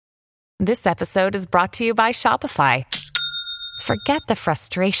This episode is brought to you by Shopify. Forget the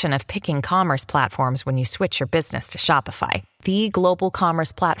frustration of picking commerce platforms when you switch your business to Shopify, the global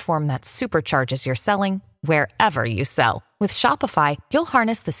commerce platform that supercharges your selling wherever you sell. With Shopify, you'll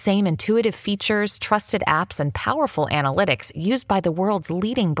harness the same intuitive features, trusted apps, and powerful analytics used by the world's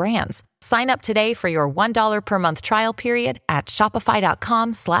leading brands. Sign up today for your $1 per month trial period at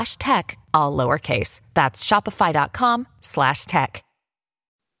shopify.com/tech, all lowercase. That's shopify.com/tech.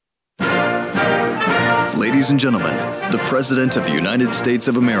 Ladies and gentlemen, the President of the United States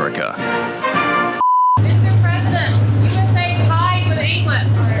of America. Mr. President, USA tied with England.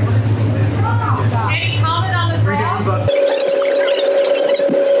 Any comment on the draw?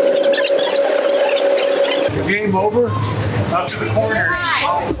 Game over? Up to the corner.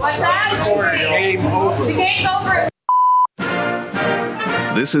 What's that? Game over. The game's over.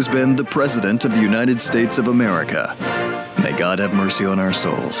 This has been the President of the United States of America. May God have mercy on our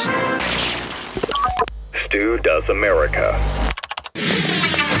souls. Stu Does America.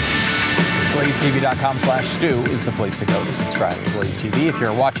 BlazeTV.com/Stu is the place to go to subscribe to Blaze TV. If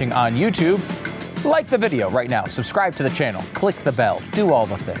you're watching on YouTube, like the video right now, subscribe to the channel, click the bell, do all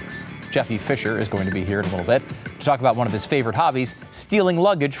the things. Jeffy Fisher is going to be here in a little bit to talk about one of his favorite hobbies, stealing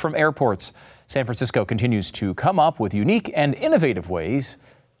luggage from airports. San Francisco continues to come up with unique and innovative ways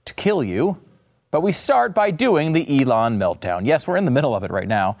to kill you. But we start by doing the Elon meltdown. Yes, we're in the middle of it right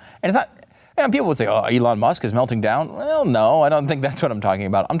now. And it's not, and people would say, oh, Elon Musk is melting down. Well, no, I don't think that's what I'm talking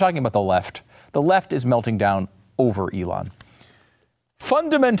about. I'm talking about the left. The left is melting down over Elon.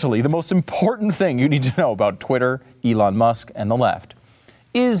 Fundamentally, the most important thing you need to know about Twitter, Elon Musk, and the left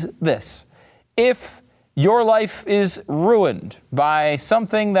is this. If your life is ruined by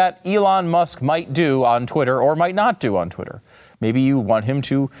something that Elon Musk might do on Twitter or might not do on Twitter, maybe you want him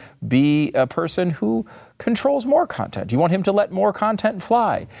to be a person who controls more content. You want him to let more content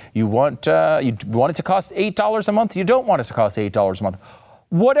fly. You want it to cost $8 a month. You don't want it to cost $8 a month.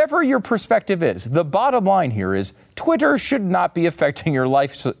 Whatever your perspective is, the bottom line here is Twitter should not be affecting your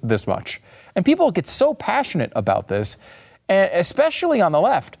life this much. And people get so passionate about this, especially on the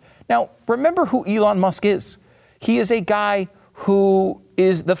left. Now, remember who Elon Musk is. He is a guy who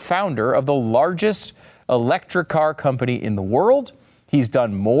is the founder of the largest electric car company in the world. He's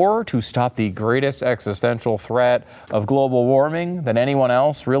done more to stop the greatest existential threat of global warming than anyone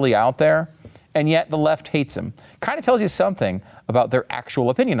else really out there. And yet the left hates him. Kind of tells you something about their actual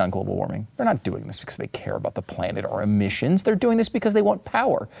opinion on global warming. They're not doing this because they care about the planet or emissions. They're doing this because they want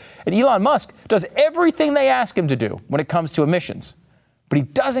power. And Elon Musk does everything they ask him to do when it comes to emissions. But he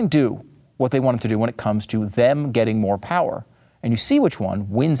doesn't do what they want him to do when it comes to them getting more power. And you see which one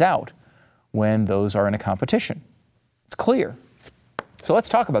wins out when those are in a competition. It's clear. So let's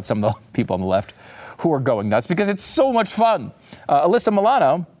talk about some of the people on the left who are going nuts because it's so much fun. Alyssa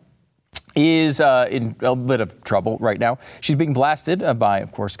Milano is in a bit of trouble right now. She's being blasted by,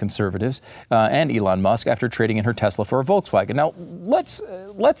 of course, conservatives and Elon Musk after trading in her Tesla for a Volkswagen. Now,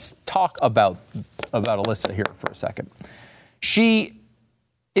 let's talk about Alyssa here for a second. She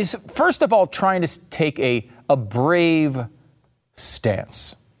is, first of all, trying to take a brave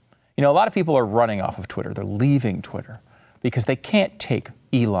stance. You know, a lot of people are running off of Twitter. They're leaving Twitter because they can't take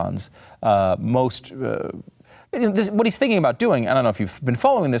Elon's what he's thinking about doing. I don't know if you've been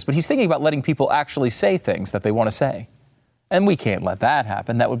following this, but he's thinking about letting people actually say things that they want to say. And we can't let that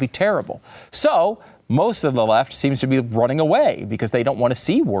happen. That would be terrible. So most of the left seems to be running away because they don't want to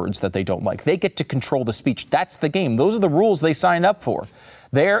see words that they don't like. They get to control the speech. That's the game. Those are the rules they signed up for.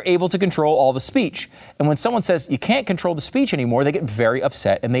 They're able to control all the speech. And when someone says you can't control the speech anymore, they get very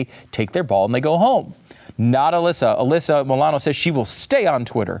upset and they take their ball and they go home. Not Alyssa. Alyssa Milano says she will stay on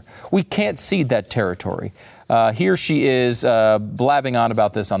Twitter. We can't cede that territory. Here she is blabbing on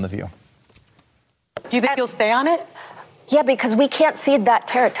about this on The View. Do you think you'll stay on it? Yeah, because we can't cede that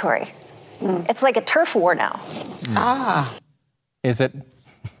territory. It's like a turf war now. Is it?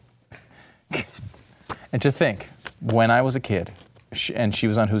 And to think, when I was a kid, and she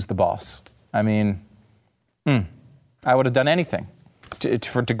was on Who's the Boss, I mean, I would have done anything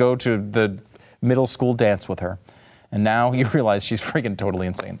to go to the middle school dance with her. And now you realize she's freaking totally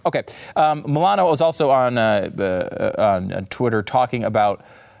insane. Okay, Milano was also on Twitter talking about,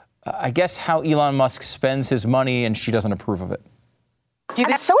 I guess, how Elon Musk spends his money, and she doesn't approve of it.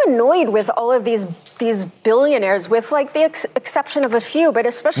 I'm so annoyed with all of these billionaires, with like the exception of a few, but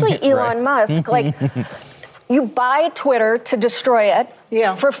especially Elon Musk. Like, you buy Twitter to destroy it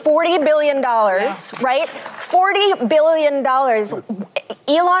for $40 billion, right? $40 billion.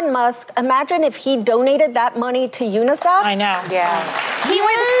 Elon Musk, imagine if he donated that money to UNICEF. I know. Yeah. He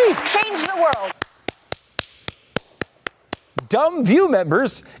would change the world. dumb View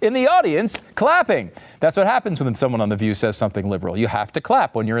members in the audience clapping. That's what happens when someone on The View says something liberal. You have to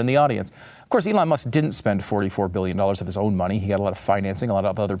clap when you're in the audience. Of course, Elon Musk didn't spend $44 billion of his own money. He got a lot of financing. A lot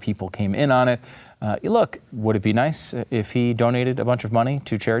of other people came in on it. Look, would it be nice if he donated a bunch of money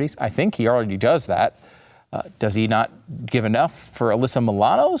to charities? I think he already does that. Does he not give enough for Alyssa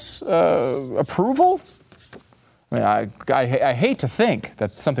Milano's approval? I mean, I hate to think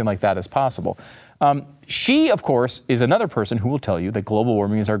that something like that is possible. She, of course, is another person who will tell you that global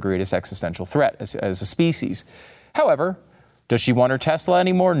warming is our greatest existential threat as a species. However, does she want her Tesla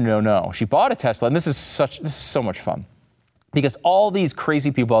anymore? No. She bought a Tesla, and this is so much fun. Because all these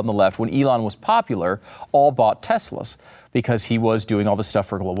crazy people on the left, when Elon was popular, all bought Teslas because he was doing all this stuff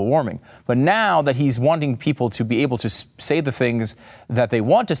for global warming. But now that he's wanting people to be able to say the things that they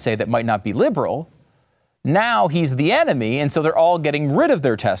want to say that might not be liberal, now he's the enemy, and so they're all getting rid of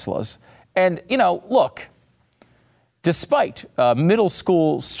their Teslas. And, look, despite middle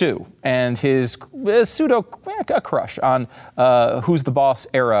school Stu and his pseudo crush on Who's the Boss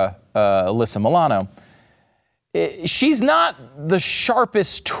era Alyssa Milano, she's not the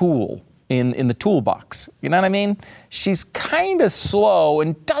sharpest tool in the toolbox. You know what I mean? She's kind of slow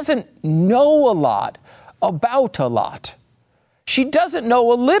and doesn't know a lot about a lot. She doesn't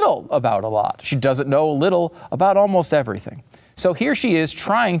know a little about a lot. She doesn't know a little about almost everything. So here she is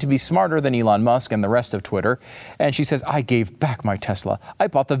trying to be smarter than Elon Musk and the rest of Twitter. And she says, I gave back my Tesla. I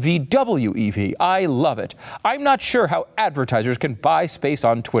bought the VW EV. I love it. I'm not sure how advertisers can buy space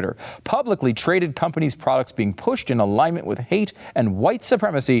on Twitter. Publicly traded companies' products being pushed in alignment with hate and white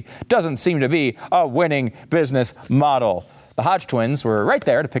supremacy doesn't seem to be a winning business model. The Hodge twins were right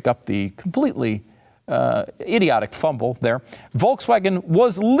there to pick up the completely idiotic fumble there. Volkswagen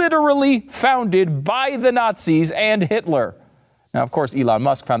was literally founded by the Nazis and Hitler. Now, of course, Elon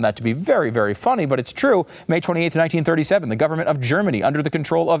Musk found that to be very, very funny, but it's true. May 28th, 1937, the government of Germany, under the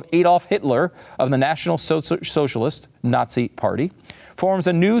control of Adolf Hitler of the National Socialist Nazi Party, forms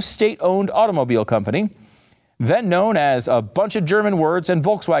a new state-owned automobile company, then known as a bunch of German words and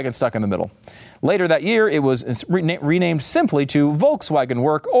Volkswagen stuck in the middle. Later that year, it was renamed simply to Volkswagen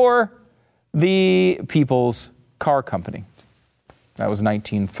Work, or the People's Car Company. That was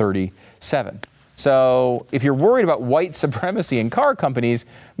 1937. So if you're worried about white supremacy in car companies,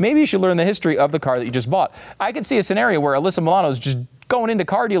 maybe you should learn the history of the car that you just bought. I could see a scenario where Alyssa Milano is just going into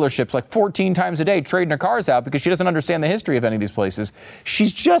car dealerships like 14 times a day, trading her cars out because she doesn't understand the history of any of these places.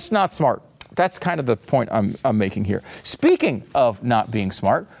 She's just not smart. That's kind of the point I'm making here. Speaking of not being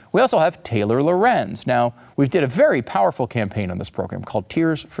smart, we also have Taylor Lorenz. Now, we did a very powerful campaign on this program called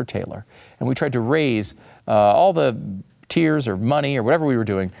Tears for Taylor, and we tried to raise all the tears or money or whatever we were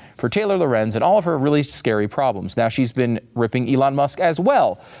doing for Taylor Lorenz and all of her really scary problems. Now she's been ripping Elon Musk as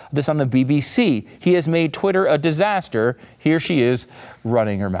well. This on the BBC. He has made Twitter a disaster. Here she is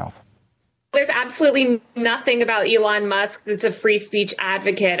running her mouth. There's absolutely nothing about Elon Musk that's a free speech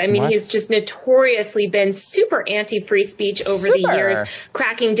advocate. I mean, he's just notoriously been super anti-free speech over the years,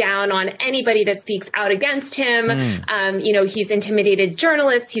 cracking down on anybody that speaks out against him. He's intimidated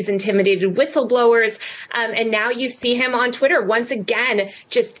journalists, he's intimidated whistleblowers. And now you see him on Twitter once again,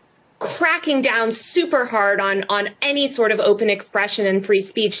 just cracking down super hard on any sort of open expression and free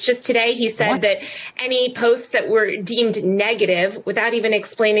speech. Just today, he said that any posts that were deemed negative, without even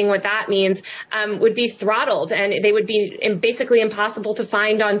explaining what that means, would be throttled and they would be basically impossible to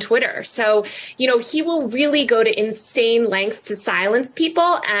find on Twitter. So, he will really go to insane lengths to silence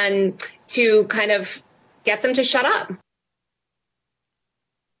people and to kind of get them to shut up.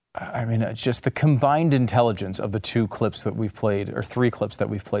 I mean, just the combined intelligence of the two clips that we've played, or three clips that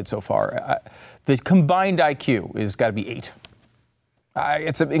we've played so far, the combined IQ has got to be 8.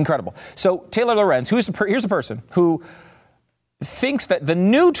 It's incredible. So Taylor Lorenz, here's a person who thinks that the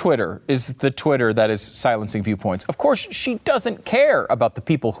new Twitter is the Twitter that is silencing viewpoints. Of course, she doesn't care about the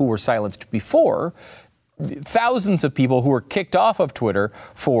people who were silenced before. Thousands of people who were kicked off of Twitter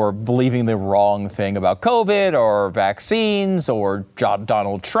for believing the wrong thing about COVID or vaccines or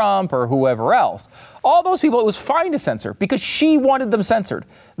Donald Trump or whoever else. All those people, it was fine to censor because she wanted them censored.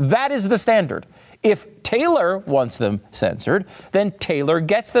 That is the standard. If Taylor wants them censored, then Taylor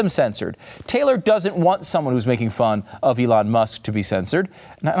gets them censored. Taylor doesn't want someone who's making fun of Elon Musk to be censored.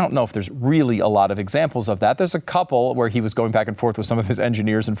 And I don't know if there's really a lot of examples of that. There's a couple where he was going back and forth with some of his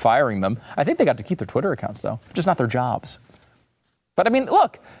engineers and firing them. I think they got to keep their Twitter accounts, though, just not their jobs. But I mean,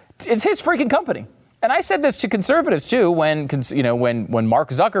 look, it's his freaking company. And I said this to conservatives, too, when Mark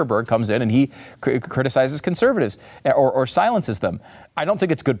Zuckerberg comes in and he criticizes conservatives or silences them. I don't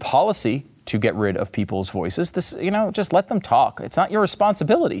think it's good policy to get rid of people's voices. Just let them talk. It's not your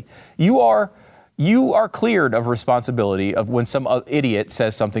responsibility. You are you are cleared of responsibility of when some idiot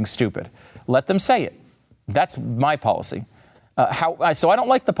says something stupid. Let them say it. That's my policy. So I don't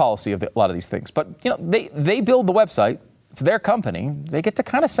like the policy of a lot of these things. But, they build the website. It's their company. They get to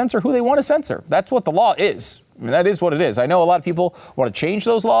kind of censor who they want to censor. That's what the law is. I mean, that is what it is. I know a lot of people want to change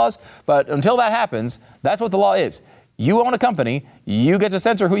those laws, but until that happens, that's what the law is. You own a company, you get to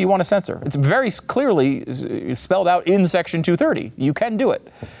censor who you want to censor. It's very clearly spelled out in Section 230. You can do it.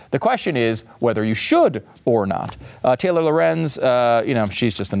 The question is whether you should or not. Taylor Lorenz,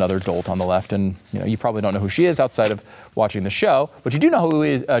 she's just another dolt on the left, and you probably don't know who she is outside of watching the show, but you do know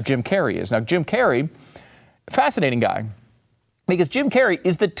who Jim Carrey is. Now, Jim Carrey, fascinating guy, because Jim Carrey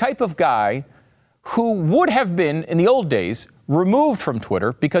is the type of guy who would have been, in the old days, removed from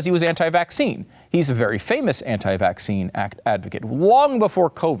Twitter because he was anti-vaccine. He's a very famous anti-vaccine advocate, long before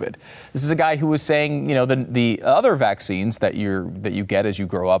COVID. This is a guy who was saying, the other vaccines that you get as you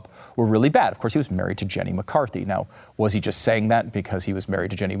grow up were really bad. Of course, he was married to Jenny McCarthy. Now, was he just saying that because he was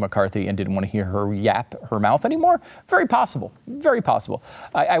married to Jenny McCarthy and didn't want to hear her yap her mouth anymore? Very possible. Very possible.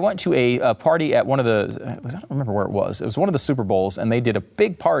 I went to a party at one of the, I don't remember where it was. It was one of the Super Bowls, and they did a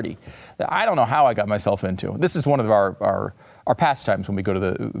big party that I don't know how I got myself into. This is one of our pastimes when we go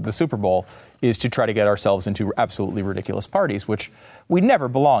to the Super Bowl, is to try to get ourselves into absolutely ridiculous parties, which we never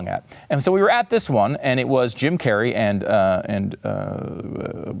belong at. And so we were at this one, and it was Jim Carrey and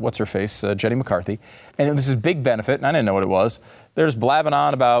what's her face, Jenny McCarthy, and it was this big benefit, and I didn't know what it was. They're just blabbing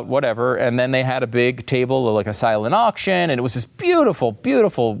on about whatever, and then they had a big table, like a silent auction, and it was this beautiful,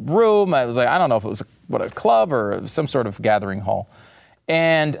 beautiful room. I was like, I don't know if it was a club or some sort of gathering hall,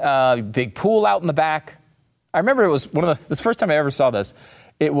 and big pool out in the back. I remember it was this was the first time I ever saw this.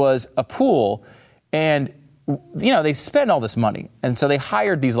 It was a pool, and they spend all this money, and so they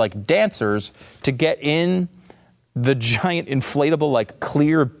hired these like dancers to get in the giant inflatable like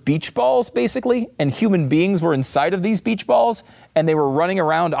clear beach balls basically, and human beings were inside of these beach balls, and they were running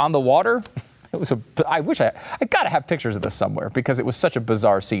around on the water. It was I gotta have pictures of this somewhere because it was such a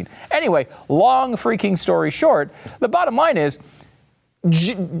bizarre scene. Anyway, long freaking story short, the bottom line is,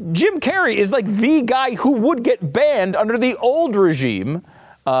 Jim Carrey is like the guy who would get banned under the old regime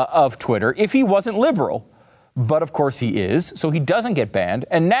of Twitter if he wasn't liberal. But of course he is, so he doesn't get banned.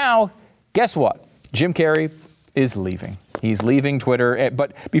 And now, guess what? Jim Carrey is leaving. He's leaving Twitter.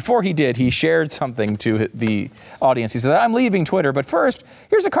 But before he did, he shared something to the audience. He said, I'm leaving Twitter, but first,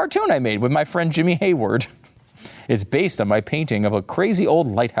 here's a cartoon I made with my friend Jimmy Hayward. It's based on my painting of a crazy old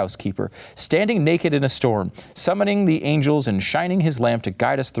lighthouse keeper standing naked in a storm, summoning the angels and shining his lamp to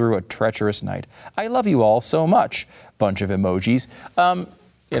guide us through a treacherous night. I love you all so much. Bunch of emojis.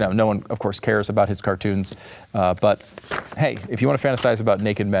 No one, of course, cares about his cartoons. But hey, if you want to fantasize about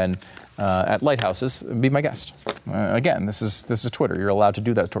naked men at lighthouses, be my guest. Again, this is Twitter. You're allowed to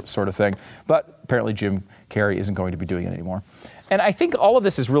do that sort of thing. But apparently Jim Carrey isn't going to be doing it anymore. And I think all of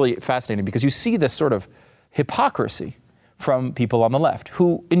this is really fascinating because you see this sort of hypocrisy from people on the left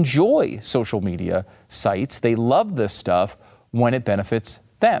who enjoy social media sites. They love this stuff when it benefits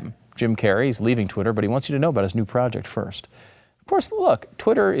them. Jim Carrey is leaving Twitter, but he wants you to know about his new project first. Of course, look,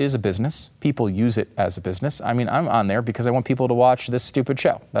 Twitter is a business. People use it as a business. I mean, I'm on there because I want people to watch this stupid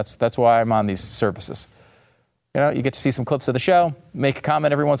show. That's why I'm on these services. You get to see some clips of the show, make a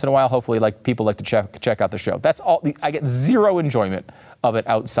comment every once in a while. Hopefully, people like to check out the show. That's all. I get zero enjoyment of it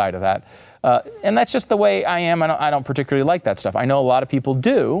outside of that. And that's just the way I am. I don't particularly like that stuff. I know a lot of people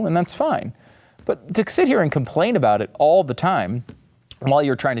do, and that's fine. But to sit here and complain about it all the time while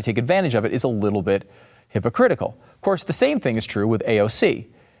you're trying to take advantage of it is a little bit hypocritical. Of course, the same thing is true with AOC.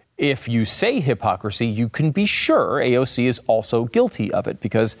 If you say hypocrisy, you can be sure AOC is also guilty of it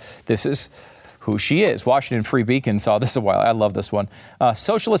because this is who she is. Washington Free Beacon saw this a while. I love this one.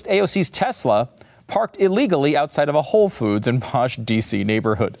 Socialist AOC's Tesla parked illegally outside of a Whole Foods in posh D.C.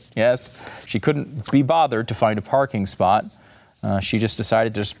 neighborhood. Yes, she couldn't be bothered to find a parking spot. She just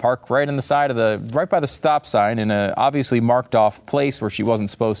decided to just park right in the side of right by the stop sign in a obviously marked off place where she wasn't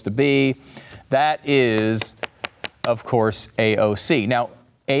supposed to be. That is, of course, AOC. Now,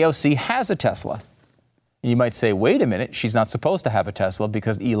 AOC has a Tesla. You might say, wait a minute, she's not supposed to have a Tesla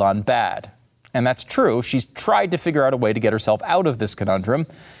because Elon bad. And that's true. She's tried to figure out a way to get herself out of this conundrum.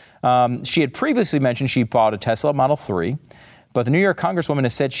 She had previously mentioned she bought a Tesla Model 3, but the New York Congresswoman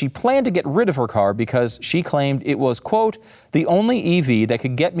has said she planned to get rid of her car because she claimed it was, quote, the only EV that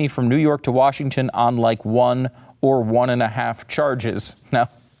could get me from New York to Washington on like 1 or 1.5 charges. Now,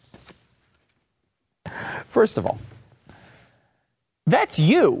 first of all, that's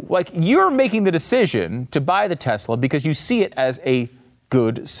you. You're making the decision to buy the Tesla because you see it as a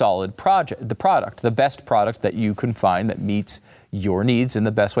good, solid the best product that you can find that meets your needs in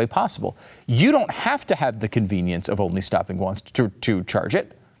the best way possible. You don't have to have the convenience of only stopping once to charge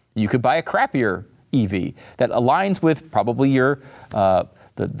it. You could buy a crappier EV that aligns with probably your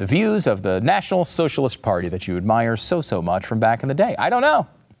the views of the National Socialist Party that you admire so much from back in the day. I don't know.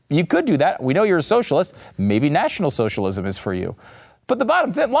 You could do that. We know you're a socialist. Maybe National Socialism is for you. But the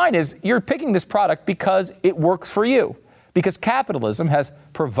bottom line is you're picking this product because it works for you. Because capitalism has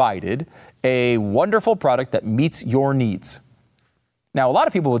provided a wonderful product that meets your needs. Now, a lot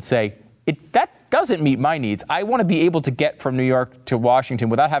of people would say, that doesn't meet my needs. I want to be able to get from New York to Washington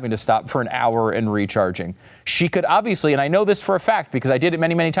without having to stop for an hour and recharging. She could obviously, and I know this for a fact because I did it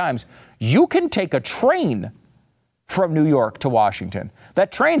many, many times, you can take a train from New York to Washington.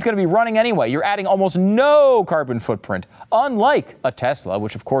 That train's going to be running anyway. You're adding almost no carbon footprint, unlike a Tesla,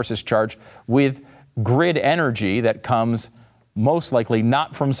 which of course is charged with grid energy that comes most likely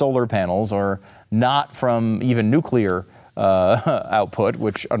not from solar panels or not from even nuclear output,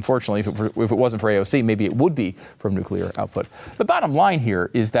 which unfortunately, if it wasn't for AOC, maybe it would be from nuclear output. The bottom line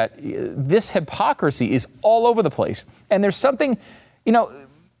here is that this hypocrisy is all over the place. And there's something,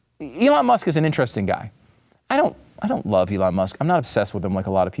 Elon Musk is an interesting guy. I don't love Elon Musk. I'm not obsessed with him like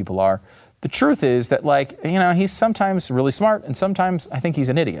a lot of people are. The truth is that, he's sometimes really smart and sometimes I think he's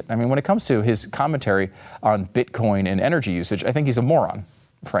an idiot. I mean, when it comes to his commentary on Bitcoin and energy usage, I think he's a moron,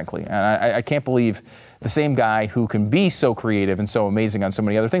 frankly. And I can't believe the same guy who can be so creative and so amazing on so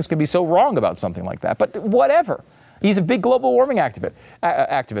many other things can be so wrong about something like that. But whatever. He's a big global warming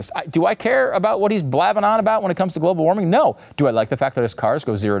activist. Do I care about what he's blabbing on about when it comes to global warming? No. Do I like the fact that his cars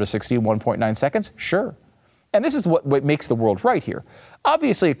go 0 to 60 in 1.9 seconds? Sure. And this is what makes the world right here.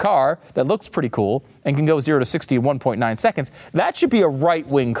 Obviously, a car that looks pretty cool and can go 0 to 60 in 1.9 seconds, that should be a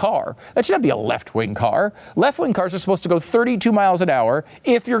right-wing car. That should not be a left-wing car. Left-wing cars are supposed to go 32 miles an hour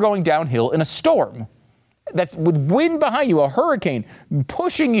if you're going downhill in a storm. That's with wind behind you, a hurricane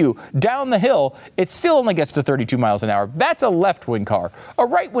pushing you down the hill, it still only gets to 32 miles an hour. That's a left-wing car. A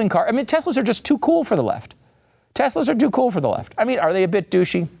right-wing car, Teslas are just too cool for the left. I mean, are they a bit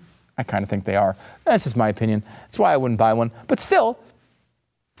douchey? I kind of think they are. That's just my opinion. That's why I wouldn't buy one. But still,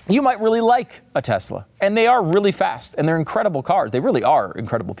 you might really like a Tesla. And they are really fast. And they're incredible cars. They really are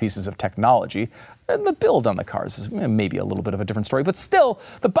incredible pieces of technology. The build on the cars is maybe a little bit of a different story. But still,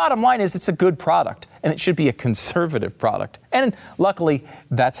 the bottom line is it's a good product. And it should be a conservative product. And luckily,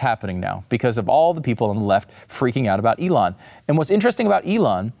 that's happening now because of all the people on the left freaking out about Elon. And what's interesting about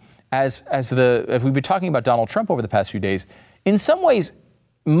Elon, as we've been talking about Donald Trump over the past few days, in some ways,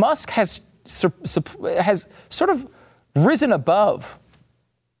 Musk has sort of risen above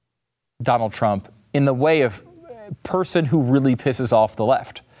Donald Trump in the way of person who really pisses off the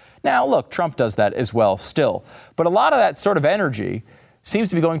left. Now, look, Trump does that as well still. But a lot of that sort of energy seems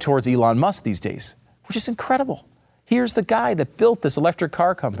to be going towards Elon Musk these days, which is incredible. Here's the guy that built this electric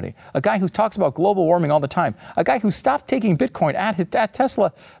car company, a guy who talks about global warming all the time, a guy who stopped taking Bitcoin at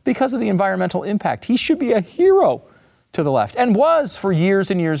Tesla because of the environmental impact. He should be a hero to the left, and was for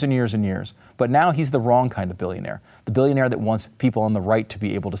years and years and years and years. But now he's the wrong kind of billionaire, the billionaire that wants people on the right to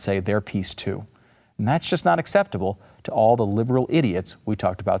be able to say their piece too. And that's just not acceptable to all the liberal idiots we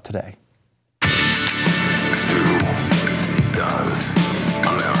talked about today. Stu does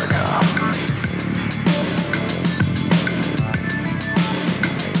America.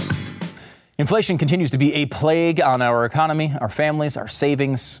 Inflation continues to be a plague on our economy, our families, our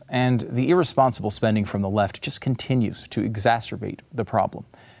savings, and the irresponsible spending from the left just continues to exacerbate the problem.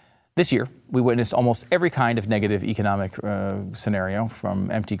 This year, we witnessed almost every kind of negative economic scenario, from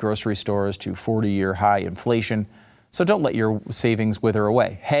empty grocery stores to 40-year high inflation. So don't let your savings wither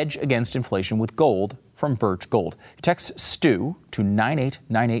away. Hedge against inflation with gold from Birch Gold. Text STU to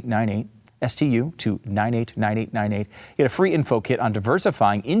 989898. STU to 989898. Get a free info kit on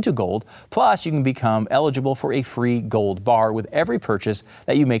diversifying into gold. Plus, you can become eligible for a free gold bar with every purchase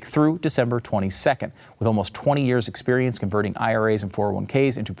that you make through December 22nd. With almost 20 years experience converting IRAs and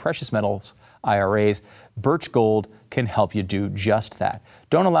 401ks into precious metals IRAs, Birch Gold can help you do just that.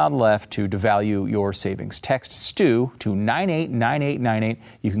 Don't allow the left to devalue your savings. Text STU to 989898.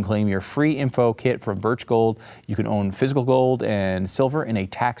 You can claim your free info kit from Birch Gold. You can own physical gold and silver in a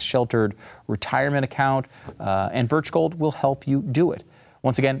tax-sheltered retirement account, and Birch Gold will help you do it.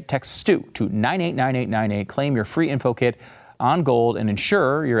 Once again, text STU to 989898. Claim your free info kit on gold and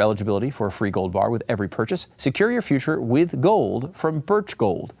ensure your eligibility for a free gold bar with every purchase. Secure your future with gold from Birch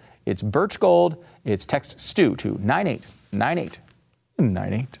Gold. It's Birch Gold. It's text STU to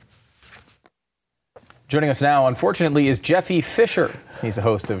 989898. Joining us now, unfortunately, is Jeffy Fisher. He's the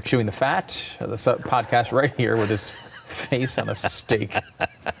host of Chewing the Fat, the podcast right here with his Face on a steak.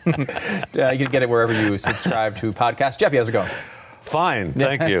 You can get it wherever you subscribe to podcasts. Jeffy, how's it going? Fine,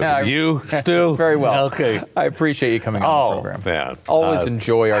 thank you. You, Stu? Very well. Okay. I appreciate you coming on the program. Man. Always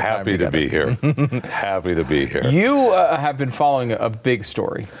enjoy our time Happy to be here. Happy to be here. You have been following a big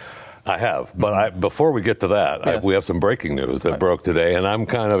story. I have, but before we get to that, we have some breaking news that broke today, and I'm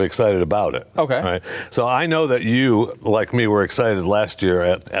kind of excited about it. Okay. Right? So I know that you, like me, were excited last year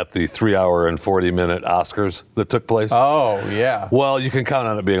at the 3-hour and 40-minute Oscars that took place. Oh, yeah. Well, you can count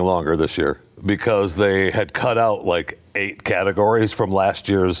on it being longer this year because they had cut out like 8 categories from last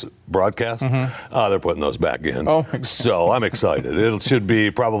year's broadcast. They're putting those back in. Oh, my God. So I'm excited. It should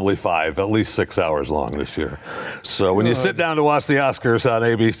be probably 5, at least 6 hours long this year. So when you sit down to watch the Oscars on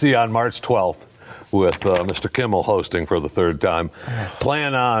ABC on March 12th with Mr. Kimmel hosting for the 3rd time,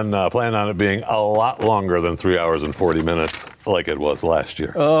 plan on it being a lot longer than 3 hours and 40 minutes like it was last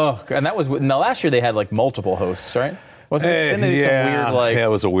year. Oh, and that was now last year they had like multiple hosts, right? Wasn't it? Some weird it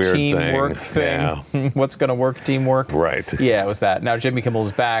was a weird teamwork thing. Yeah. What's going to work? Teamwork. Right. Yeah, it was that. Now Jimmy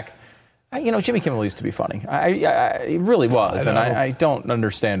Kimmel's back. Jimmy Kimmel used to be funny. He really was, and I don't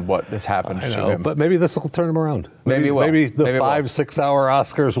understand what has happened to him. But maybe this will turn him around. Maybe it will. Maybe the 5-6 hour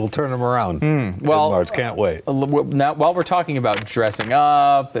Oscars will turn him around. Well, in March. Can't wait. Now, while we're talking about dressing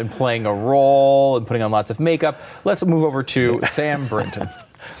up and playing a role and putting on lots of makeup, let's move over to Sam Brinton.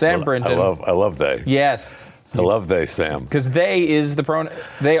 Brinton. I love they. Yes. I love they, Sam. Because they is the pronoun.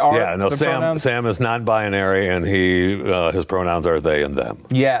 They are. Yeah, no, the Sam. pronouns? Sam is non-binary, and his pronouns are they and them.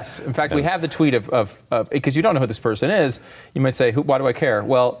 Yes. In fact, we have the tweet of because you don't know who this person is. You might say, why do I care?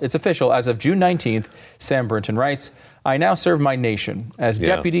 Well, it's official. As of June 19th, Sam Brinton writes, I now serve my nation as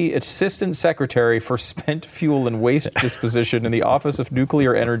Deputy Assistant Secretary for Spent Fuel and Waste Disposition in the Office of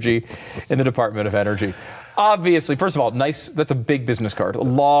Nuclear Energy in the Department of Energy. Obviously, first of all, nice. That's a big business card. A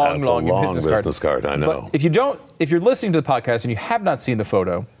long business card. I know. But if you're listening to the podcast and you have not seen the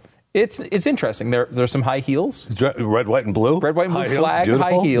photo, it's interesting. There's some high heels. Red, white, and blue. Red, white, and blue high flag, heels.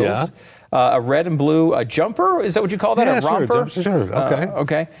 high heels. Yeah. A red and blue jumper. Is that what you call that? Yeah, a romper? Sure. Okay.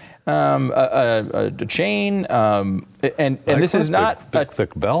 Okay. A chain. And this is not big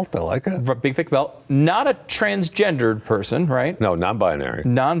thick belt. I like it. Big thick belt. Not a transgendered person, right? No, non-binary.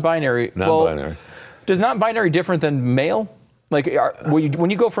 Non-binary. Well, does non-binary different than male? Like, when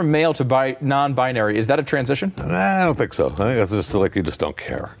you go from male to non-binary, is that a transition? I don't think so. I think that's just like you just don't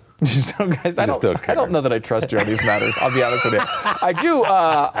care. So, guys, I don't know that I trust you on these matters. I'll be honest with you. I do,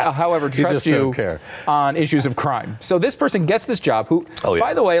 however, trust you on issues of crime. So this person gets this job, who,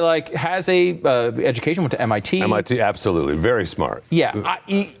 by the way, has a education, went to MIT. MIT, absolutely, very smart. Yeah,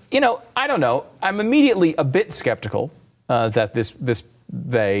 I don't know. I'm immediately a bit skeptical that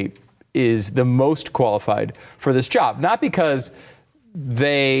they is the most qualified for this job, not because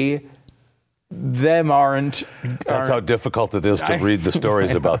them aren't. That's how difficult it is to read the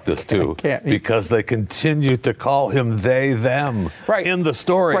stories about this too, because they continue to call him they, them in the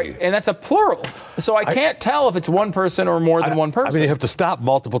story. Right, and that's a plural. So I can't tell if it's one person or more than one person. I mean, you have to stop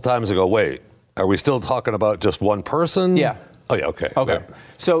multiple times and go, wait, are we still talking about just one person? Yeah. Oh, yeah, okay. Okay. Yeah.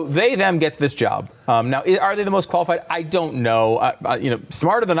 So they, them gets this job. Now, are they the most qualified? I don't know.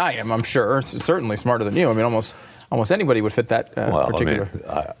 Smarter than I am, I'm sure. Certainly smarter than you. I mean, almost anybody would fit that particular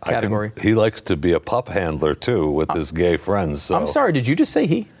category. He likes to be a pup handler, too, with his gay friends. So. I'm sorry, did you just say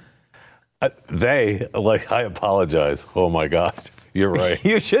he? I apologize. Oh, my God. You're right.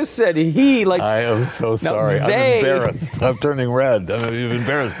 You just said he likes. I am so sorry. I'm embarrassed. I'm turning red. You've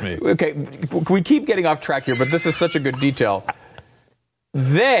embarrassed me. Okay, we keep getting off track here, but this is such a good detail.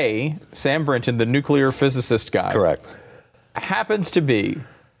 They, Sam Brinton, the nuclear physicist guy, correct, happens to be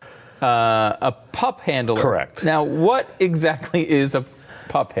a pup handler. Correct. Now, what exactly is a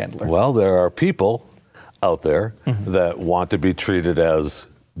pup handler? Well, there are people out there that want to be treated as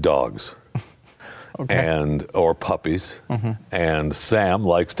dogs. Okay. Or puppies, and Sam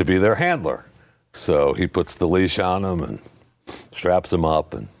likes to be their handler. So he puts the leash on them and straps them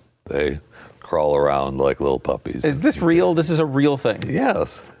up, and they crawl around like little puppies. Is this real? This is a real thing?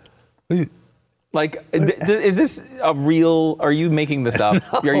 Yes. Like, is this a real? Are you making this up?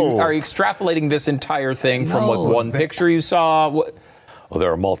 No. Are you extrapolating this entire thing from one picture you saw? What? Well,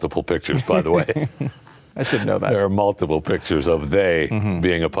 there are multiple pictures, by the way. I should know that. There are multiple pictures of they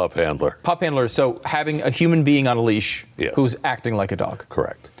being a pup handler. Pup handler, so having a human being on a leash who's acting like a dog.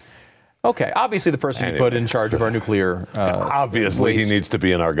 Correct. Okay, obviously the person you put in charge of our nuclear obviously waste. He needs to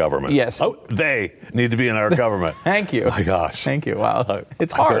be in our government. Yes. Oh, they need to be in our government. Thank you. My gosh. Thank you. Wow.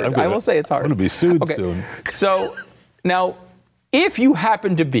 It's hard. I will say it's hard. I'm going to be sued soon. So now, if you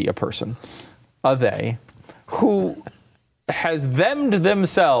happen to be a person, a they, who has themmed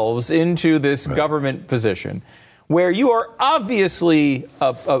themselves into this government position, where you are obviously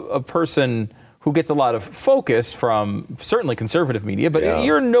a person who gets a lot of focus from certainly conservative media, but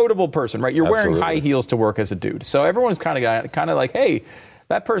you're a notable person, right? You're wearing high heels to work as a dude. So everyone's kind of like, hey,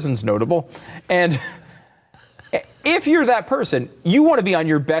 that person's notable. And if you're that person, you want to be on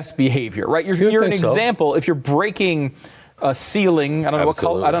your best behavior, right? You're an example. If you're breaking a ceiling, I don't know what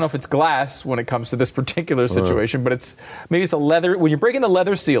color, I don't know if it's glass when it comes to this particular situation, but maybe it's a leather. When you're breaking the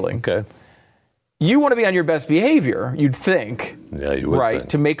leather ceiling, you want to be on your best behavior, you'd think. Yeah, you would. Right, think.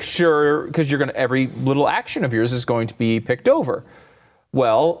 to make sure, because every little action of yours is going to be picked over.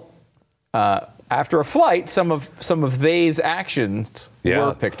 Well, after a flight, some of they's actions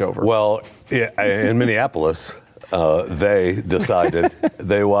were picked over. Well, in Minneapolis, they decided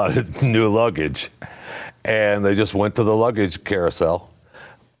they wanted new luggage, and they just went to the luggage carousel,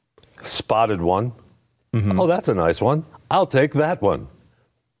 spotted one. Mm-hmm. Oh, that's a nice one. I'll take that one.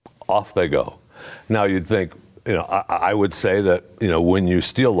 Off they go. Now you'd think, I would say that, when you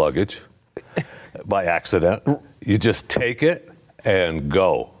steal luggage by accident, you just take it and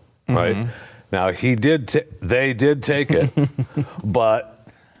go, right? Mm-hmm. Now they did take it, but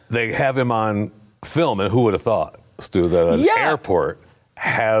they have him on film, and who would have thought, Stu, that an airport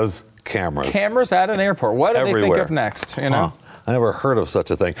has cameras? Cameras at an airport. What do they think of next? I never heard of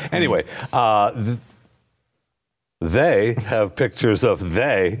such a thing. Anyway, they have pictures of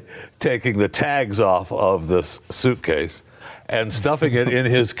they taking the tags off of this suitcase and stuffing it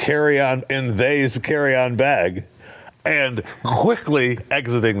in they's carry-on bag and quickly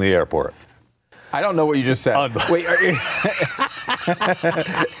exiting the airport. I don't know what you just said. Wait,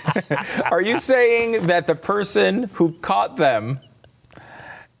 are you saying that the person who caught them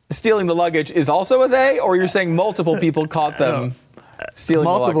stealing the luggage is also a they, or you're saying multiple people caught them stealing the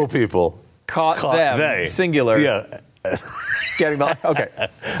luggage? Multiple people caught them, they. Singular. Yeah. Getting the okay.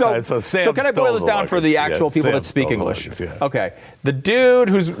 So can I boil this down for the actual people that speak English? Okay. The dude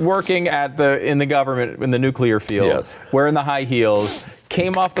who's working in the government in the nuclear field, wearing the high heels,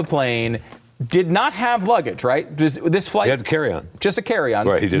 came off the plane, did not have luggage, right? This flight, he had carry-on. Just a carry-on.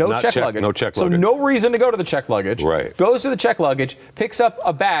 Right. He did not check luggage. No check so luggage. No reason to go to the check luggage. Right. Goes to the check luggage, picks up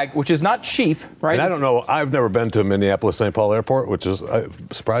a bag, which is not cheap, right? And I don't know. I've never been to Minneapolis-St. Paul Airport, which is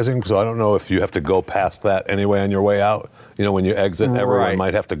surprising. So I don't know if you have to go past that anyway on your way out. When you exit, everyone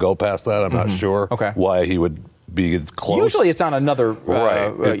might have to go past that. I'm not sure why he would be close. Usually it's on another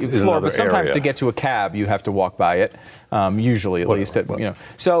floor, but sometimes area. To get to a cab, you have to walk by it. Usually, at least.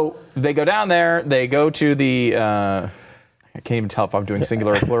 So they go down there. They go to the. I can't even tell if I'm doing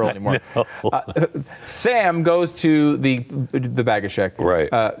singular or plural anymore. Sam goes to the baggage check. Right.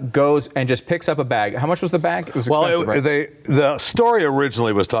 Goes and just picks up a bag. How much was the bag? It was expensive, right? The story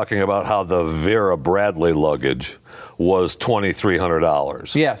originally was talking about how the Vera Bradley luggage was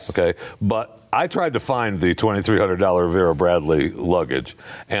 $2,300. Yes. Okay. But I tried to find the $2,300 Vera Bradley luggage,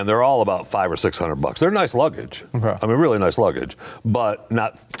 and they're all about $500 or $600. They're nice luggage. Okay. I mean, really nice luggage, but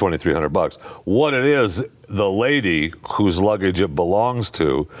not $2,300. What it is, the lady whose luggage it belongs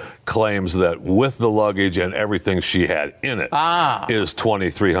to claims that with the luggage and everything she had in it is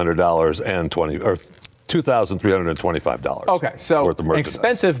 $2,300 and $2,325. Okay, so worth of an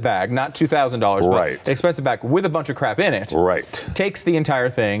expensive bag, not $2,000, right? But expensive bag with a bunch of crap in it. Right. Takes the entire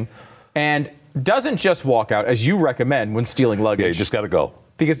thing and doesn't just walk out, as you recommend when stealing luggage. Yeah, you just got to go.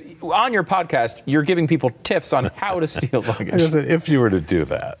 Because on your podcast, you're giving people tips on how to steal luggage. If you were to do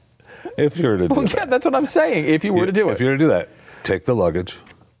that. Yeah, that's what I'm saying. If you were to do it. If you were to do that, take the luggage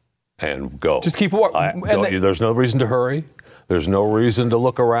and go. Just keep walking. There's no reason to hurry. There's no reason to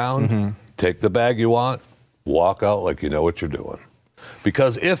look around. Mm-hmm. Take the bag you want. Walk out like you know what you're doing.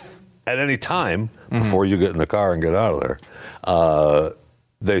 Because if at any time before you get in the car and get out of there,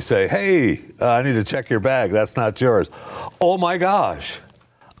 they say, hey, I need to check your bag. That's not yours. Oh, my gosh.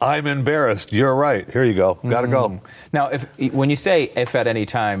 I'm embarrassed. You're right. Here you go. Got to go. Now, when you say if at any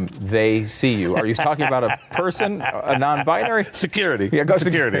time they see you, are you talking about a person, a non-binary? Security. Yeah, go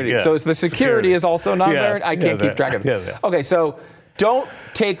security. Yeah. So the security is also non-binary? Yeah. I can't keep track of it. Yeah. Okay, so don't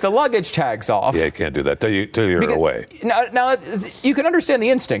take the luggage tags off. Yeah, you can't do that till you're away. Now, you can understand the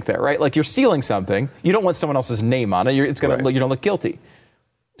instinct there, right? Like you're stealing something. You don't want someone else's name on it. You don't look guilty.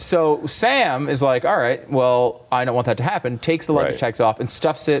 So Sam is like, all right, well, I don't want that to happen. Takes the luggage tags off and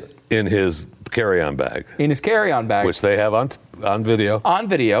stuffs it in his carry-on bag. Which they have on video. On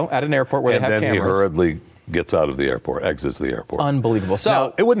video at an airport where they have cameras. And then he hurriedly gets out of the airport, exits the airport. Unbelievable. So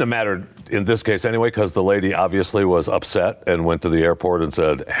now, it wouldn't have mattered in this case anyway, because the lady obviously was upset and went to the airport and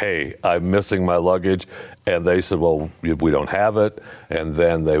said, hey, I'm missing my luggage. And they said, well, we don't have it. And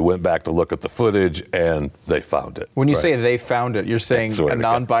then they went back to look at the footage and they found it. When you say they found it, you're saying a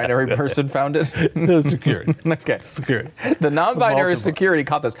non-binary person found it? The security. Okay. Security. The non-binary security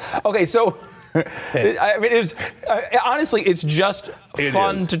caught this. Okay, so I mean, honestly, it's just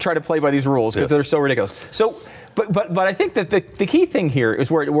fun to try to play by these rules because they're so ridiculous. So, but I think that the key thing here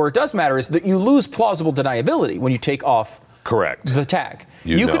is where it does matter is that you lose plausible deniability when you take off the tag.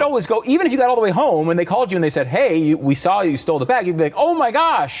 You could always go, even if you got all the way home and they called you and they said, hey, we saw you stole the bag, you'd be like, oh my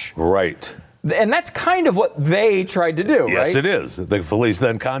gosh. Right. And that's kind of what they tried to do, right? Yes, it is. The police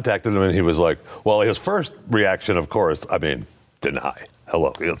then contacted him and he was like, well, his first reaction, of course, deny.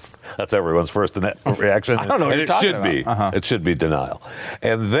 Hello. That's everyone's first reaction. I don't know what you're talking about. It should be denial.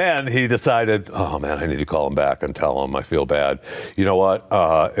 And then he decided, oh, man, I need to call him back and tell him I feel bad. You know what?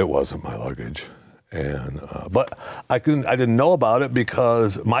 It wasn't my luggage. And but I didn't know about it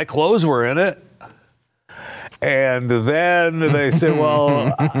because my clothes were in it. And then they said,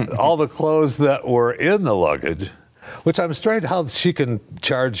 well, all the clothes that were in the luggage, which I'm strange how she can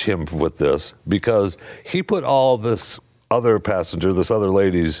charge him with this because he put all this other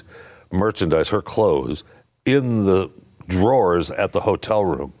lady's merchandise, her clothes, in the drawers at the hotel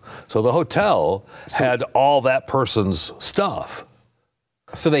room. So the hotel had all that person's stuff.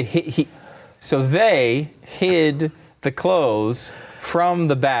 So they hid the clothes from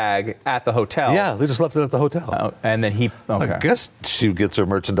the bag at the hotel. Yeah, they just left it at the hotel. And then I guess she gets her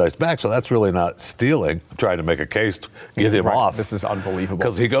merchandise back, so that's really not stealing. I'm trying to make a case to get him off. This is unbelievable.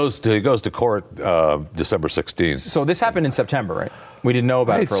 Because he goes to court December 16th. So this happened in September, right? We didn't know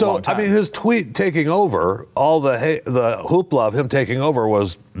about it for a long time. I mean, his tweet taking over, all the hoopla of him taking over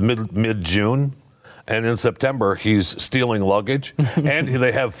was mid-June. And in September, he's stealing luggage. And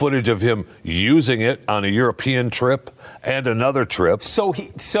they have footage of him using it on a European trip and another trip. So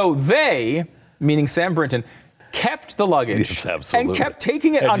they, meaning Sam Brinton, kept the luggage and kept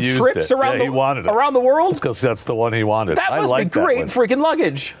taking it on trips around the world? Because that's the one he wanted. That must be great freaking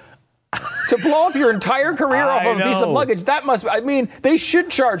luggage. To blow up your entire career off of a piece of luggage, they should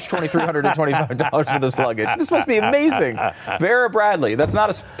charge $2,325 for this luggage. This must be amazing. Vera Bradley, that's not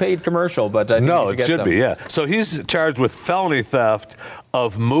a paid commercial, but I think no, it should be, yeah. So he's charged with felony theft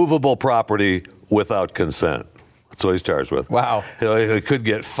of movable property without consent. That's what he's charged with. Wow. He could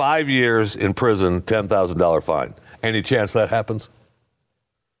get 5 years in prison, $10,000 fine. Any chance that happens?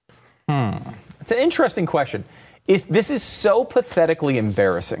 It's an interesting question. This is so pathetically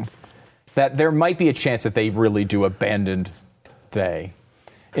embarrassing that there might be a chance that they really do abandon they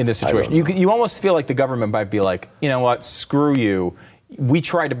in this situation. You almost feel like the government might be like, you know what, screw you. We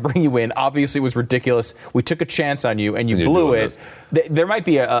tried to bring you in. Obviously, it was ridiculous. We took a chance on you, and you blew it. There might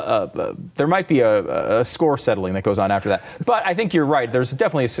be a score settling that goes on after that. But I think you're right. There's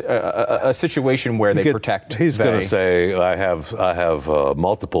definitely a situation where they protect. He's going to say, I have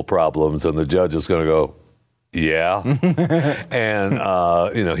multiple problems, and the judge is going to go, yeah. And,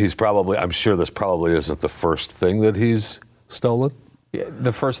 I'm sure this probably isn't the first thing that he's stolen. Yeah,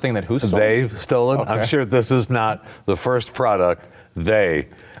 the first thing that who's stolen? They've stolen. Okay. I'm sure this is not the first product they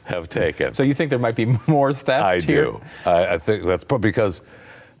have taken. So you think there might be more theft I here? do. I think that's probably because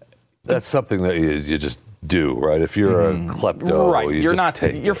that's something that you just do, right? If you're a klepto, right? You're not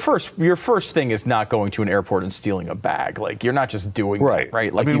your first thing is not going to an airport and stealing a bag. Like you're not just doing that,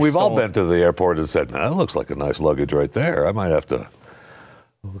 right? Like we've all been to the airport and said, "That looks like a nice luggage right there. I might have to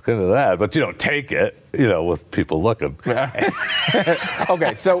look into that." But you don't take it, with people looking.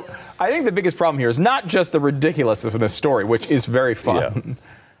 Okay, so I think the biggest problem here is not just the ridiculousness of this story, which is very fun,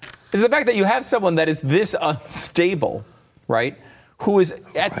 is the fact that you have someone that is this unstable, right? Who is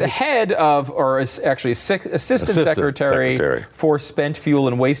at the head of, or is actually assistant secretary for spent fuel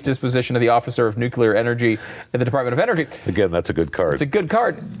and waste disposition of the Officer of Nuclear Energy at the Department of Energy. Again, that's a good card. It's a good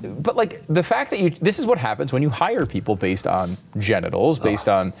card. But the fact that this is what happens when you hire people based on genitals, based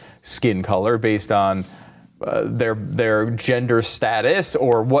on skin color, based on their gender status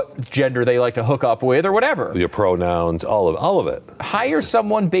or what gender they like to hook up with or whatever. Your pronouns, all of it. Hire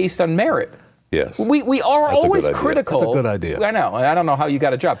someone based on merit. Yes. We are always critical. That's a good idea. I know. I don't know how you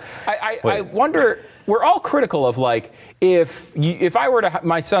got a job. I wonder, we're all critical of if I were to,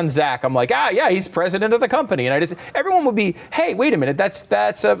 my son Zach, I'm like, yeah, he's president of the company. And everyone would be, hey, wait a minute,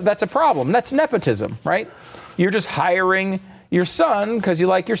 that's a problem. That's nepotism, right? You're just hiring your son because you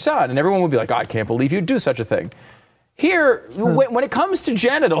like your son. And everyone would be like, I can't believe you'd do such a thing. Here, when it comes to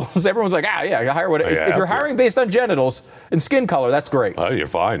genitals, everyone's like, you hire whatever. If you're hiring based on genitals and skin color, that's great. Oh, you're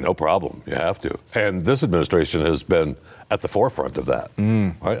fine, no problem. You have to. And this administration has been at the forefront of that.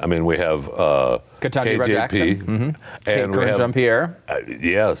 Right? I mean, we have KJP, and we have Jean-Pierre.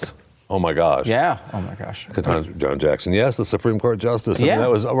 Yes. Oh my gosh. Yeah. Oh my gosh. John Jackson. Yes, the Supreme Court Justice. I mean, that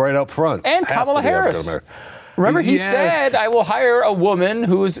was right up front. And Kamala Harris. Remember, he said, I will hire a woman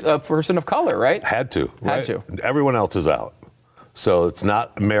who's a person of color, right? Had to. Had to. Everyone else is out. So it's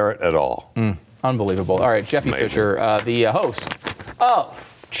not merit at all. Unbelievable. All right, Jeffy Fisher, the host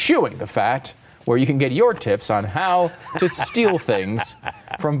of Chewing the Fat, where you can get your tips on how to steal things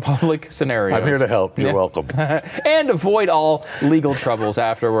from public scenarios. I'm here to help. You're welcome. And avoid all legal troubles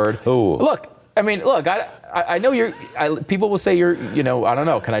afterward. Ooh. Look, I know people will say I don't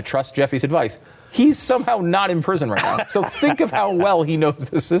know, can I trust Jeffy's advice? He's somehow not in prison right now. So think of how well he knows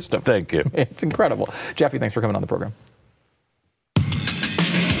the system. Thank you. It's incredible. Jeffy, thanks for coming on the program.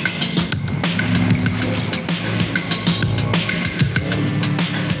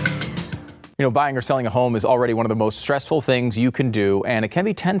 Buying or selling a home is already one of the most stressful things you can do, and it can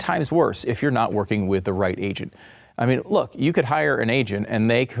be 10 times worse if you're not working with the right agent. I mean, look, you could hire an agent and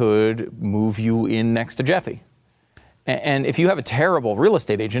they could move you in next to Jeffy. And if you have a terrible real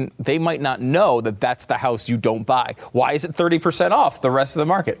estate agent, they might not know that that's the house you don't buy. Why is it 30% off the rest of the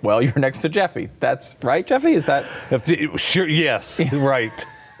market? Well, you're next to Jeffy. That's right, Jeffy? Is that? Sure, yes, right.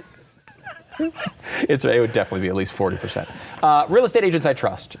 It would definitely be at least 40%.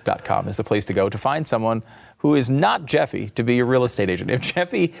 RealestateAgentsITrust.com is the place to go to find someone who is not Jeffy to be your real estate agent. If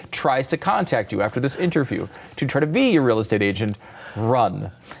Jeffy tries to contact you after this interview to try to be your real estate agent,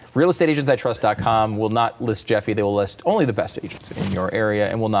 run. RealestateAgentsITrust.com will not list Jeffy. They will list only the best agents in your area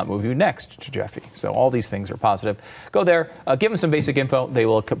and will not move you next to Jeffy. So all these things are positive. Go there, give them some basic info. They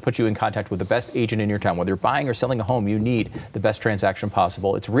will put you in contact with the best agent in your town. Whether you're buying or selling a home, you need the best transaction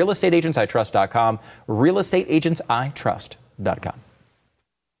possible. It's RealestateAgentsITrust.com, RealestateAgentsITrust.com.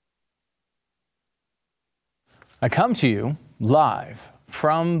 I come to you live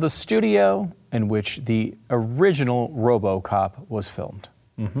from the studio in which the original RoboCop was filmed.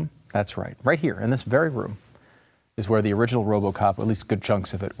 That's right. Right here in this very room is where the original RoboCop, at least good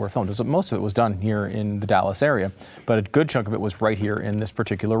chunks of it, were filmed. Most of it was done here in the Dallas area, but a good chunk of it was right here in this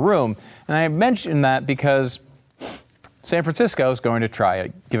particular room. And I mention that because San Francisco is going to try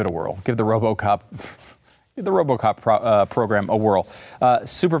it, give it a whirl, give the RoboCop program a whirl.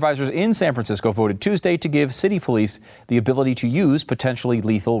 Supervisors in San Francisco voted Tuesday to give city police the ability to use potentially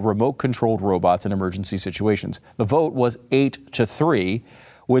lethal remote-controlled robots in emergency situations. The vote was 8-3,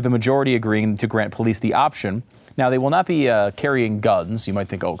 with the majority agreeing to grant police the option. Now, they will not be carrying guns. You might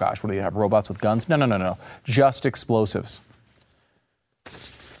think, oh gosh, what do you have, robots with guns? No. Just explosives.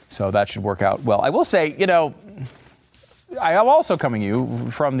 So that should work out well. I will say, I am also coming to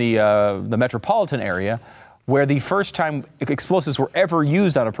you from the metropolitan area, where the first time explosives were ever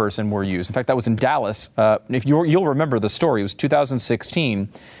used on a person were used. In fact, that was in Dallas. If you'll remember the story, it was 2016,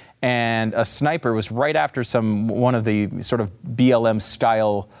 and a sniper was right after one of the sort of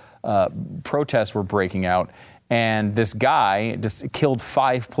BLM-style protests were breaking out, and this guy just killed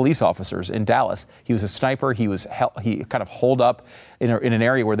 5 police officers in Dallas. He was a sniper. He kind of holed up in an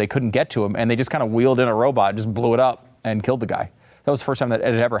area where they couldn't get to him, and they just kind of wheeled in a robot and just blew it up and killed the guy. That was the first time that it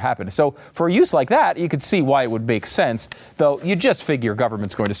had ever happened. So for a use like that, you could see why it would make sense, though you just figure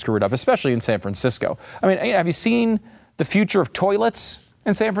government's going to screw it up, especially in San Francisco. I mean, have you seen the future of toilets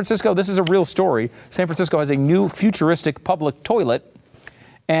in San Francisco? This is a real story. San Francisco has a new futuristic public toilet,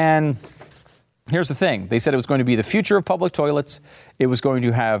 and here's the thing. They said it was going to be the future of public toilets. It was going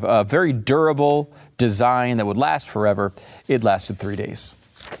to have a very durable design that would last forever. It lasted 3 days.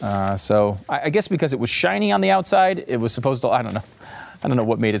 So I guess because it was shiny on the outside, it was supposed to, I don't know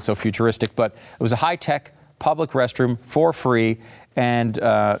what made it so futuristic, but it was a high-tech public restroom for free, and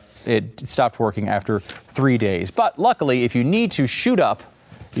it stopped working after 3 days. But luckily, if you need to shoot up,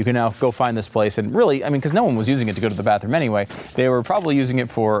 you can now go find this place. And really, I mean, because no one was using it to go to the bathroom anyway, they were probably using it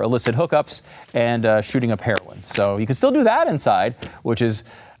for illicit hookups and shooting up heroin. So you can still do that inside, which is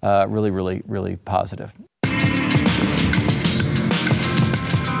really, really, really positive.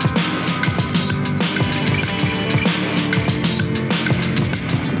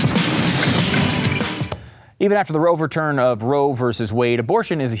 Even after the overturn of Roe versus Wade,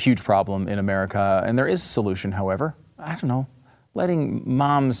 abortion is a huge problem in America, and there is a solution, however. I don't know, letting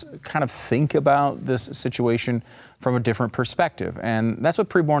moms kind of think about this situation from a different perspective, and that's what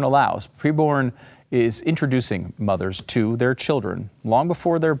preborn allows. Preborn is introducing mothers to their children long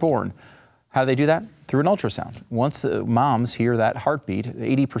before they're born. How do they do that? Through an ultrasound. Once the moms hear that heartbeat,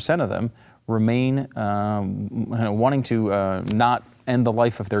 80% of them remain wanting to not end the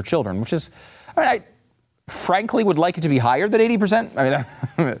life of their children, which is, I frankly would like it to be higher than 80%. I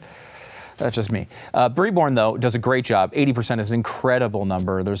mean, that's just me. Preborn, though, does a great job. 80% is an incredible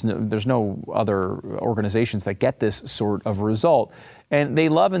number. There's no other organizations that get this sort of result. And they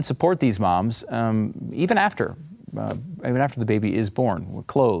love and support these moms even after the baby is born, with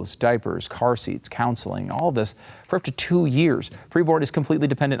clothes, diapers, car seats, counseling, all of this for up to 2 years. Preborn is completely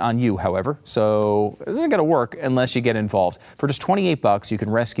dependent on you, however, so it isn't going to work unless you get involved. For just $28, you can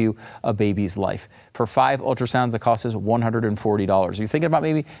rescue a baby's life. For 5 ultrasounds, the cost is $140. Are you thinking about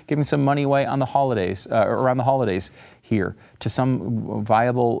maybe giving some money away on the holidays, around the holidays here, to some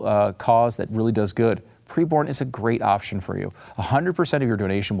viable cause that really does good? Preborn is a great option for you. 100% of your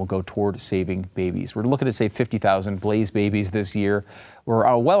donation will go toward saving babies. We're looking to save 50,000 Blaze babies this year.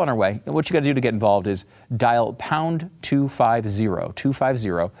 We're well on our way. And what you got to do to get involved is dial pound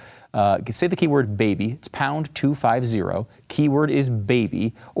 250. Say the keyword baby. It's pound 250. Keyword is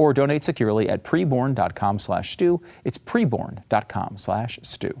baby. Or donate securely at preborn.com/stew. It's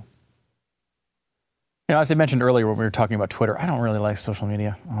preborn.com/stew. You know, as I mentioned earlier when we were talking about Twitter, I don't really like social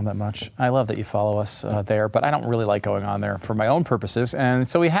media all that much. I love that you follow us there, but I don't really like going on there for my own purposes. And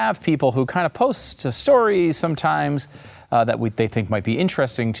so we have people who kind of post stories sometimes that they think might be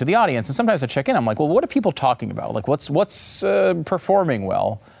interesting to the audience. And sometimes I check in. I'm like, well, what are people talking about? Like, what's performing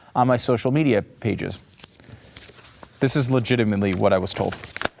well on my social media pages? This is legitimately what I was told.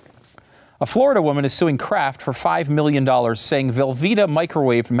 A Florida woman is suing Kraft for $5 million, saying Velveeta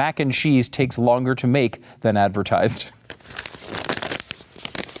microwave mac and cheese takes longer to make than advertised.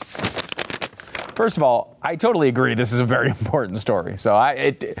 First of all, I totally agree. This is a very important story. So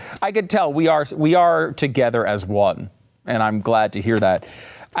I could tell we are together as one, and I'm glad to hear that.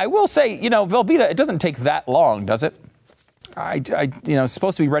 I will say, Velveeta, it doesn't take that long, does it? It's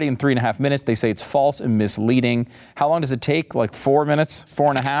supposed to be ready in 3.5 minutes. They say it's false and misleading. How long does it take? Like 4 minutes?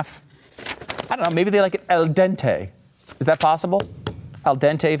 4.5? I don't know, maybe they like it al dente. Is that possible? Al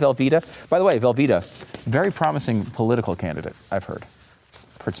dente Velveeta? By the way, Velveeta, very promising political candidate, I've heard.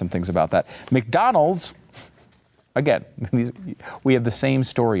 Heard some things about that. McDonald's, again, we have the same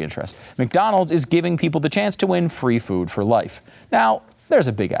story interest. McDonald's is giving people the chance to win free food for life. Now, there's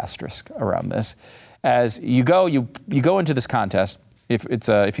a big asterisk around this. As you go into this contest, if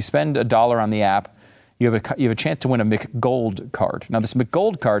you spend $1 on the app, you have a chance to win a McGold card. Now, this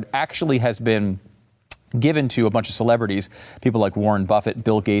McGold card actually has been given to a bunch of celebrities, people like Warren Buffett,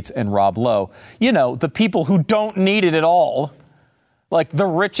 Bill Gates, and Rob Lowe. The people who don't need it at all, like the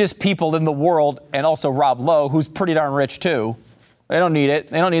richest people in the world, and also Rob Lowe, who's pretty darn rich too. They don't need it.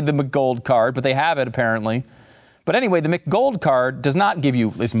 They don't need the McGold card, but they have it apparently. But anyway, the McGold card does not give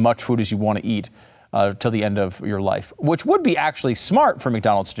you as much food as you want to eat till the end of your life, which would be actually smart for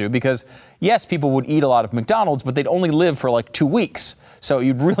McDonald's to do because, yes, people would eat a lot of McDonald's, but they'd only live for like 2 weeks. So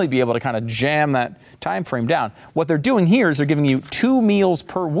you'd really be able to kind of jam that time frame down. What they're doing here is they're giving you 2 meals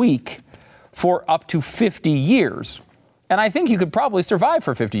per week for up to 50 years. And I think you could probably survive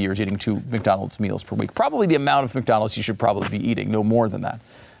for 50 years eating 2 McDonald's meals per week. Probably the amount of McDonald's you should probably be eating, no more than that.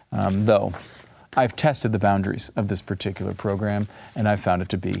 Though I've tested the boundaries of this particular program, and I've found it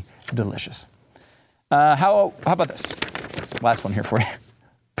to be delicious. How about this? Last one here for you.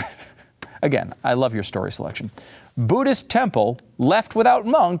 Again, I love your story selection. Buddhist temple left without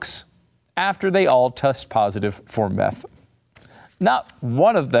monks after they all test positive for meth. Not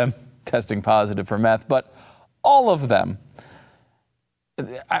one of them testing positive for meth, but all of them.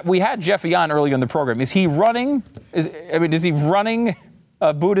 We had Jeffy on earlier in the program. Is he running? Is he running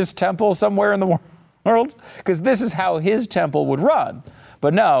a Buddhist temple somewhere in the world? Because this is how his temple would run.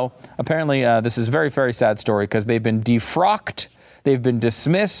 But no, apparently this is a very, very sad story because they've been defrocked, they've been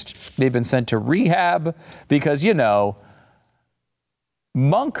dismissed, they've been sent to rehab because,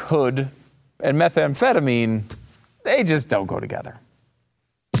 monkhood and methamphetamine, they just don't go together.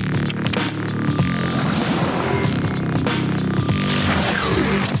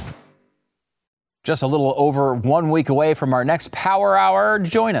 Just a little over 1 week away from our next Power Hour.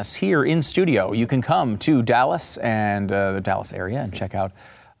 Join us here in studio. You can come to Dallas and the Dallas area and check out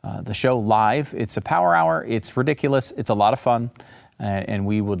the show live. It's a Power Hour. It's ridiculous. It's a lot of fun. And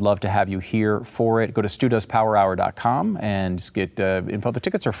we would love to have you here for it. Go to StuDoesPowerHour.com and get info. The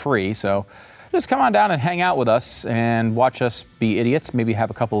tickets are free, so just come on down and hang out with us and watch us be idiots. Maybe have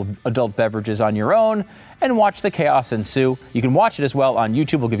a couple of adult beverages on your own and watch the chaos ensue. You can watch it as well on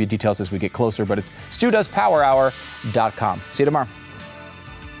YouTube. We'll give you details as we get closer, but it's StuDoesPowerHour.com. See you tomorrow.